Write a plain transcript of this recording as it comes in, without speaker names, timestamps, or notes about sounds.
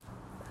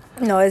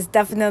No, it's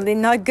definitely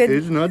not good.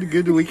 It's not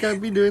good. We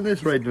can't be doing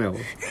this right now.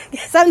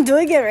 Yes, I'm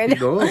doing it right now.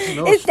 No.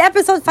 It's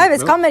episode 5.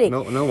 It's comedy.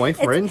 No, my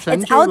friend It's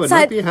Sanjay would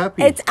not be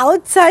happy. It's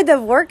outside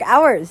of work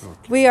hours.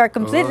 Okay. We are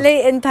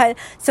completely entitled.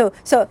 So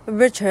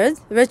Richard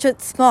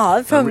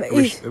Small from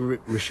Richard.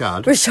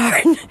 Richard.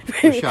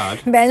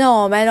 Richard. Mais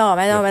non.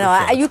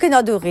 Richard. You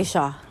cannot do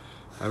Richard.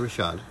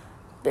 Richard.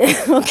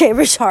 Okay,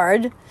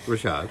 Richard.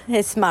 Richard.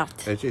 He's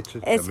smart. It's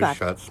smart.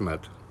 Richard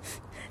Smart.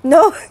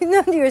 No,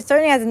 you're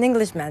starting as an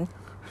Englishman.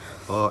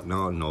 Oh,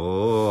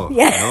 no.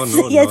 Yes,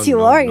 No, yes,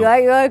 you are. You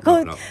are a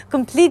No.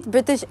 complete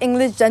British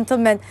English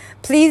gentleman.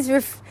 Please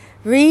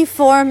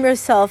reform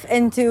yourself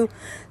into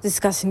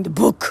discussing the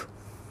book.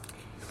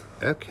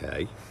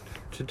 Okay.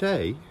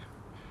 Today,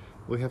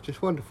 we have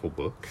this wonderful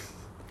book.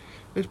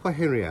 It's by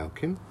Henry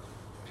Alkin.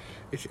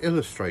 It's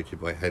illustrated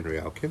by Henry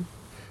Alkin.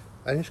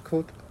 And it's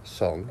called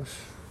Songs.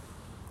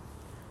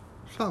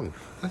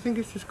 I think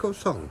it's just called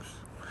Songs.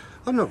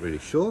 I'm not really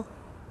sure.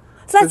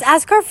 So let's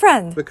ask our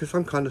friend. Because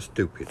I'm kind of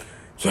stupid.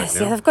 Yes,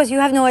 right now. of course. You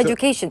have no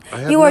education. I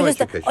have You no are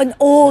just education. an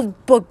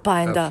old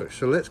bookbinder. Absolutely.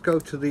 So let's go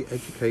to the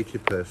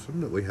educated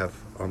person that we have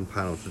on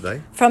panel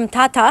today. From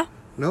Tata.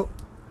 No,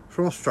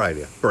 from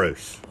Australia,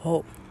 Bruce.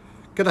 Oh.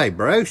 G'day,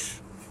 Bruce.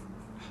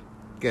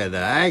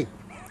 G'day.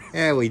 How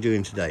are we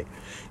doing today?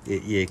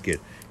 Yeah, good.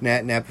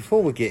 Now,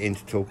 before we get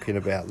into talking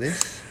about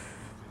this,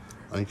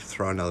 I need to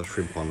throw another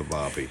shrimp on the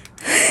barbie.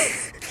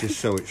 Just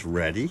so it's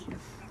ready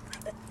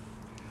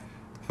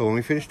for when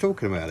we finish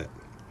talking about it.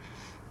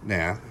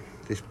 Now,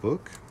 this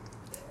book,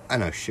 I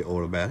know shit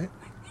all about it.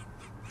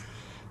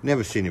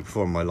 Never seen it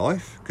before in my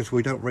life, because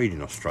we don't read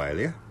in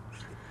Australia.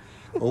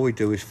 All we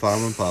do is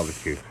farm and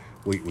barbecue.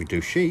 We do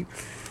sheep,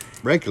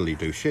 regularly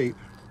do sheep.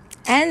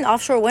 And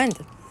offshore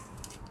wind.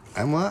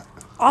 And what?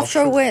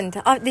 Offshore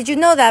wind. Did you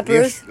know that,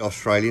 Bruce? Yes,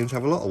 Australians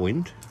have a lot of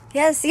wind.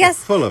 Yes. They're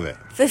full of it.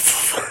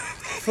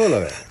 Full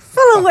of it.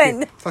 Full of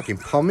wind. Fucking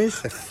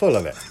pommies, they're full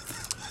of it.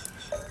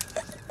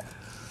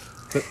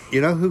 But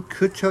you know who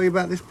could tell you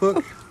about this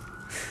book?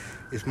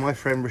 It's my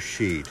friend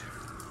Rashid.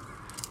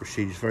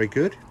 Rashid is very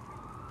good.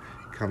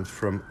 Comes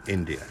from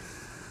India.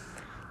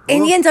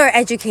 Indians are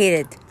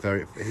educated.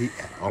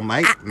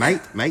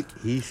 Mate,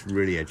 he's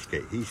really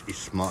educated. He's the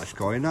smartest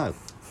guy I know.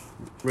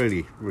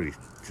 Really,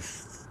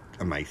 just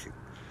amazing.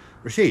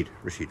 Rashid,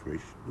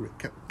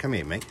 come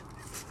here, mate.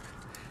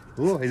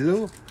 Oh,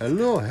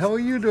 hello. How are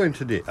you doing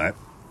today?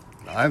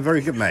 I'm very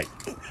good, mate.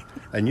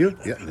 And you?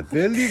 Yeah,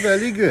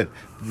 very good.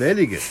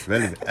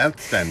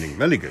 Outstanding.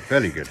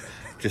 Very good.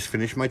 Just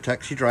finished my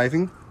taxi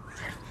driving,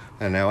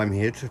 and now I'm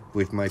here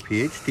with my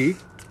PhD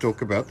to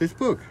talk about this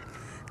book.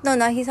 No,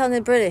 he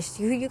sounded British.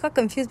 You got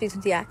confused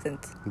between the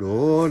accents.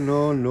 No.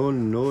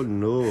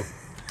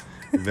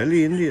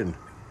 Very Indian.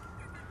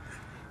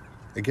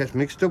 It gets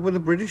mixed up with the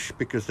British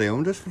because they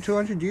owned us for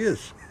 200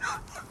 years.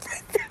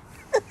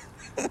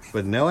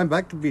 But now I'm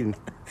back to being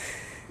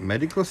a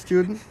medical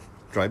student,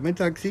 drive my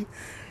taxi,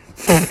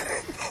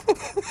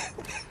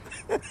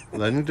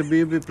 learning to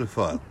be a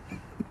bibliophile.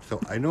 So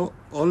I know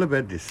all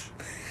about this.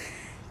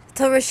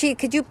 So Rashid,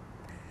 could you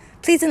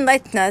please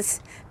enlighten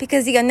us?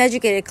 Because the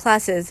uneducated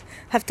classes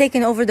have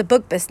taken over the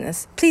book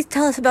business. Please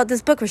tell us about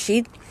this book,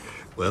 Rashid.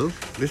 Well,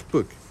 this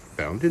book,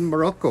 found in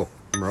Morocco.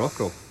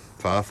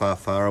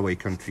 Far away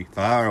country.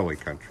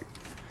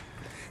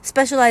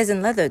 Specialize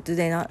in leather, do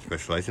they not?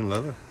 Specialize in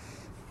leather.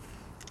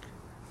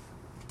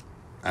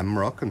 And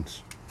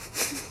Moroccans.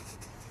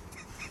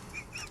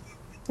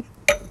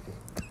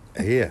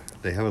 Here,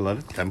 they have a lot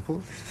of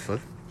temples.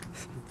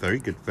 Very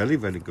good, very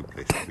good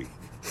place to be.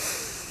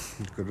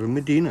 Go to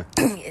Medina.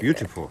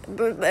 Beautiful.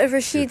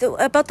 Rashid,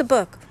 about the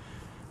book.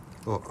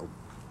 Oh,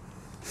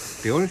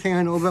 the only thing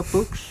I know about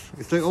books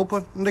is they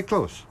open and they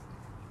close.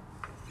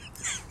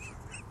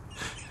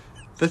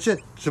 That's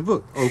it. It's a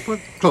book. Open,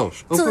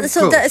 close. Close.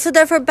 So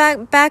therefore,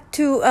 back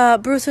to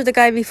Bruce or the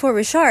guy before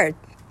Richard.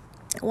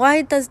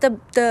 Why does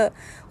the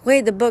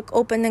way the book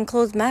opened and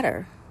closed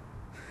matter?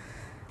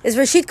 Is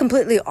Rashid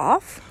completely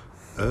off?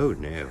 Oh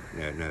no!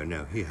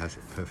 He has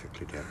it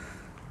perfectly down.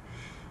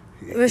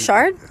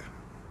 Richard?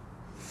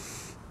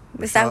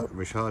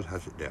 Richard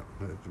has it down.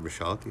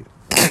 Richard,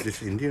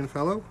 this Indian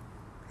fellow,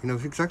 he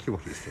knows exactly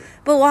what he's doing.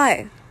 But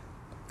why?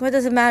 What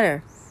does it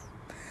matter?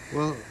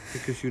 Well,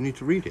 because you need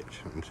to read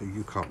it, and so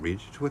you can't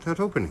read it without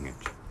opening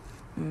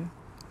it.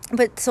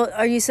 But so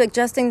are you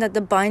suggesting that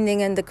the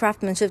binding and the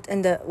craftsmanship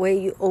and the way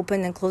you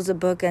open and close the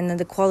book and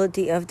the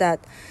quality of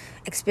that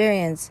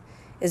experience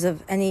is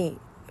of any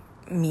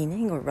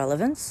meaning or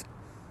relevance?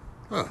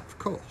 Well, of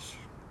course.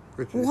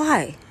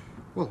 Why?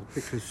 Well,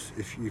 because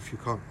if you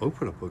can't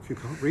open a book, you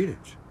can't read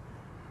it.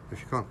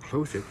 If you can't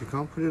close it, you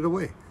can't put it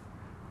away.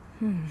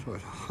 So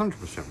it's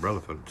 100%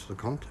 relevant to the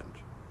content.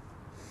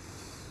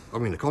 I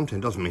mean, the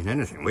content doesn't mean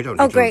anything. We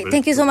don't. Oh, great!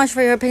 Thank you so much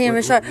for your opinion,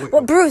 Richard.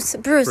 Well, Bruce,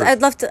 I'd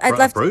love to.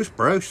 Bruce.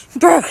 Bruce,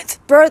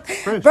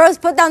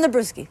 put down the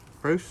brewski.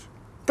 Bruce,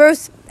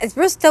 it's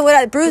Bruce. Tell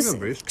what Bruce. Come on,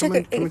 Bruce. Come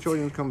and join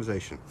in the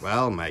conversation.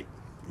 Well, mate,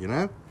 you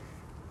know,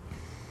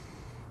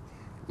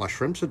 my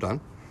shrimps are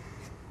done.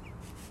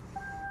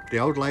 The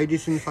old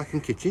lady's in the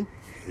fucking kitchen.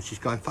 and she's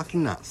going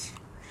fucking nuts.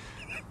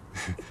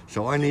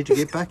 So I need to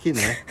get back in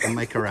there and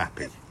make her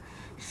happy.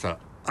 So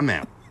I'm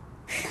out.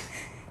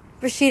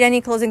 Rashid, any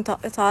closing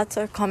thoughts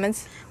or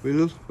comments?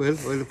 Well,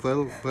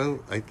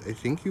 I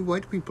think you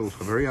white people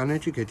are very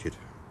uneducated.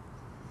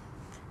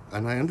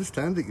 And I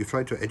understand that you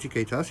tried to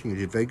educate us, and you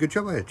did a very good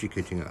job at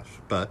educating us.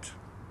 But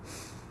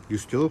you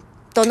still...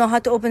 Don't know how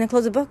to open and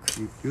close a book?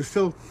 You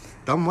still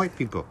dumb white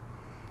people.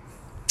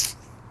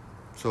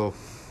 So...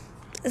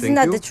 Isn't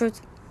that the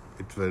truth?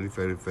 It's very,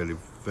 very, very,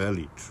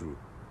 very true.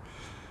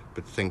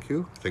 But thank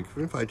you. Thank you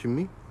for inviting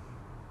me.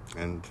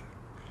 And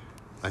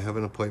I have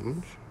an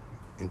appointment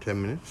in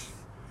 10 minutes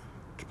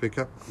to pick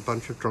up a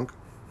bunch of drunk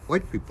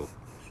white people.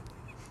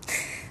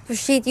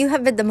 Rashid, you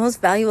have been the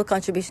most valuable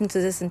contribution to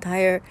this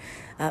entire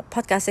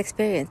podcast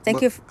experience.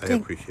 Thank you. I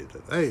appreciate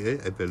that.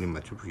 I very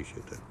much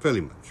appreciate that.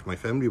 Very much. My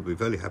family will be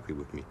very happy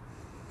with me.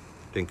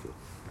 Thank you.